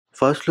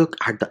First look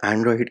at the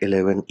Android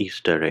 11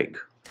 Easter egg.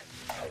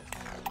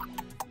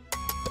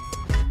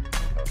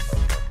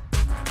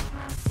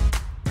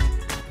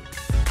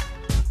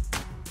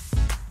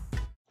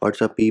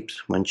 What's up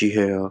peeps, Munchie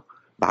here,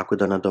 back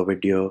with another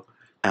video,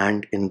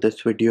 and in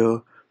this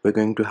video we're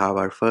going to have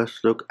our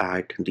first look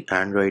at the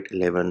Android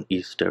 11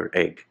 Easter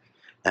egg.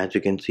 As you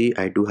can see,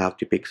 I do have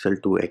the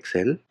Pixel 2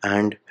 XL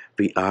and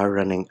we are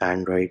running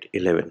Android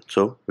 11.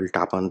 So we'll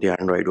tap on the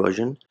Android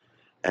version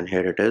and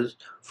here it is,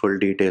 full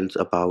details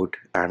about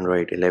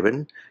Android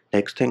 11.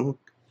 Next thing,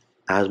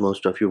 as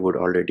most of you would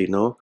already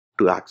know,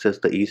 to access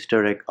the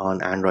Easter egg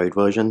on Android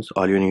versions,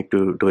 all you need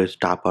to do is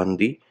tap on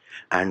the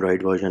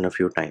Android version a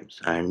few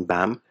times and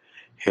bam,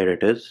 here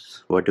it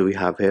is. What do we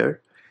have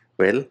here?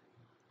 Well,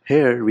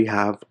 here we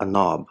have a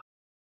knob.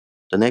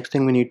 The next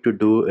thing we need to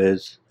do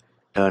is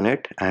turn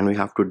it, and we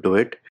have to do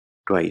it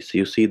twice.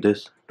 You see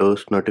this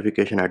toast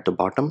notification at the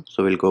bottom,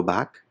 so we'll go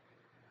back,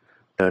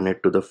 turn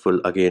it to the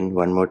full again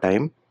one more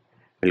time.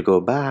 We'll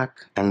go back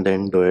and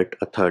then do it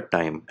a third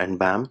time and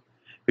bam,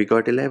 we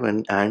got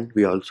 11, and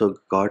we also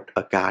got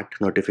a cat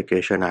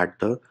notification at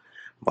the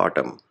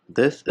bottom.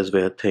 This is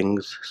where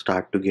things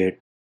start to get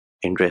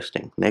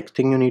interesting. Next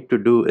thing you need to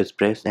do is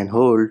press and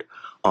hold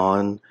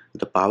on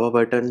the power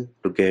button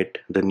to get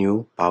the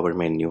new power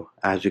menu.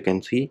 As you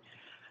can see,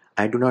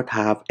 I do not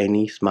have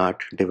any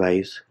smart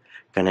device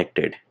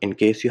connected. In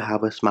case you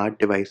have a smart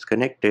device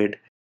connected,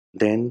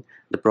 then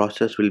the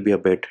process will be a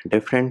bit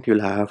different.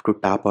 You'll have to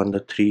tap on the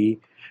three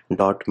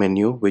dot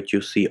menu which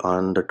you see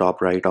on the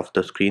top right of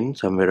the screen,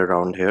 somewhere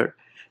around here,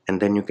 and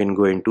then you can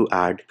go into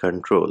add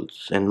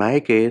controls. In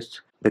my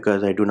case,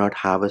 because I do not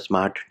have a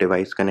smart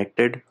device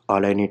connected,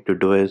 all I need to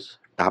do is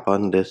tap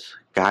on this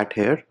cat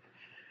here,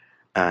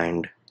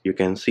 and you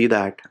can see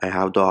that I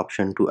have the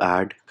option to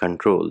add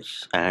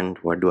controls. And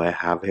what do I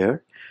have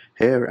here?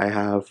 Here I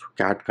have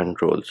cat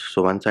controls.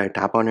 So once I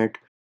tap on it,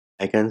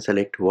 I can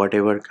select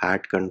whatever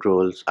cat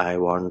controls I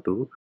want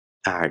to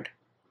add.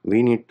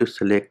 We need to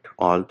select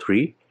all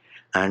three,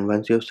 and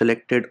once you've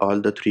selected all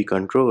the three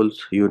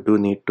controls, you do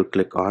need to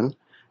click on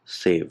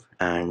save,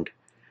 and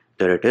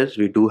there it is.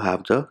 We do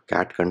have the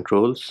cat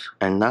controls.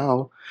 And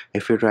now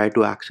if you try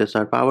to access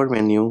our power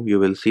menu, you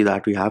will see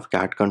that we have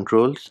cat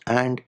controls,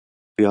 and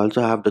we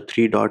also have the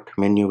three dot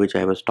menu which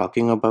I was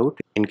talking about.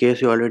 In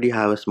case you already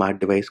have a smart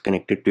device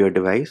connected to your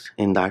device,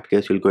 in that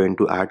case you'll go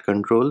into add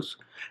controls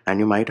and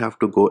you might have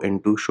to go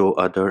into show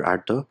other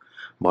at the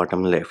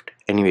bottom left.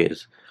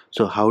 Anyways,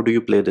 so how do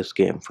you play this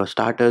game? For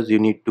starters, you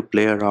need to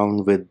play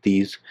around with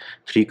these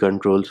three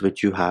controls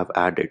which you have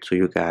added. So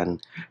you can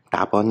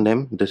tap on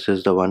them. This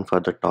is the one for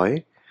the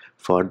toy.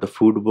 For the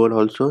food bowl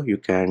also, you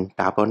can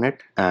tap on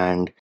it,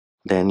 and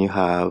then you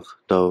have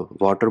the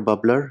water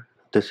bubbler.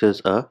 This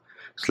is a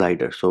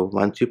slider. So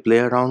once you play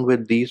around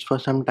with these for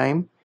some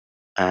time,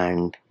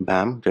 and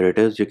bam, there it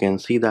is. You can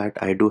see that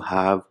I do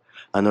have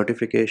a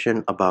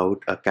notification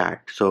about a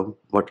cat. So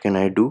what can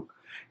I do?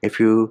 If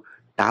you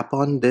tap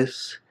on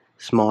this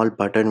small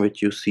button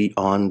which you see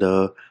on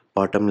the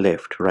bottom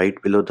left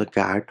right below the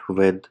cat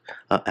with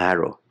an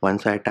arrow,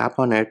 once I tap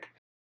on it,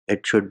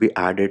 it should be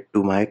added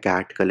to my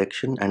cat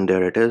collection, and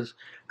there it is.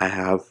 I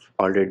have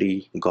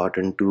already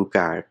gotten two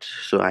cats.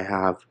 So I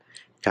have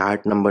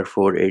cat number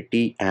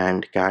 480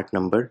 and cat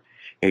number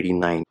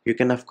 89. You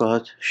can of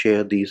course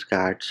share these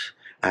cats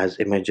as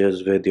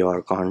images with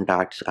your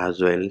contacts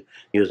as well,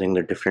 using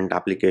the different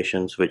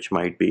applications which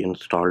might be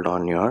installed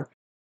on your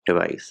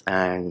device.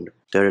 And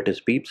there it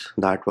is peeps,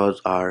 that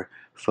was our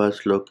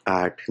first look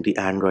at the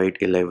Android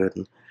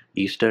 11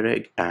 Easter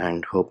egg,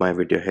 and hope my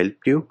video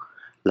helped you.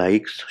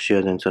 Likes,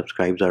 shares and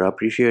subscribes are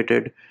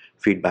appreciated.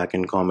 Feedback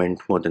and comment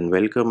more than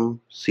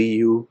welcome. See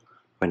you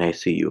when I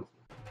see you.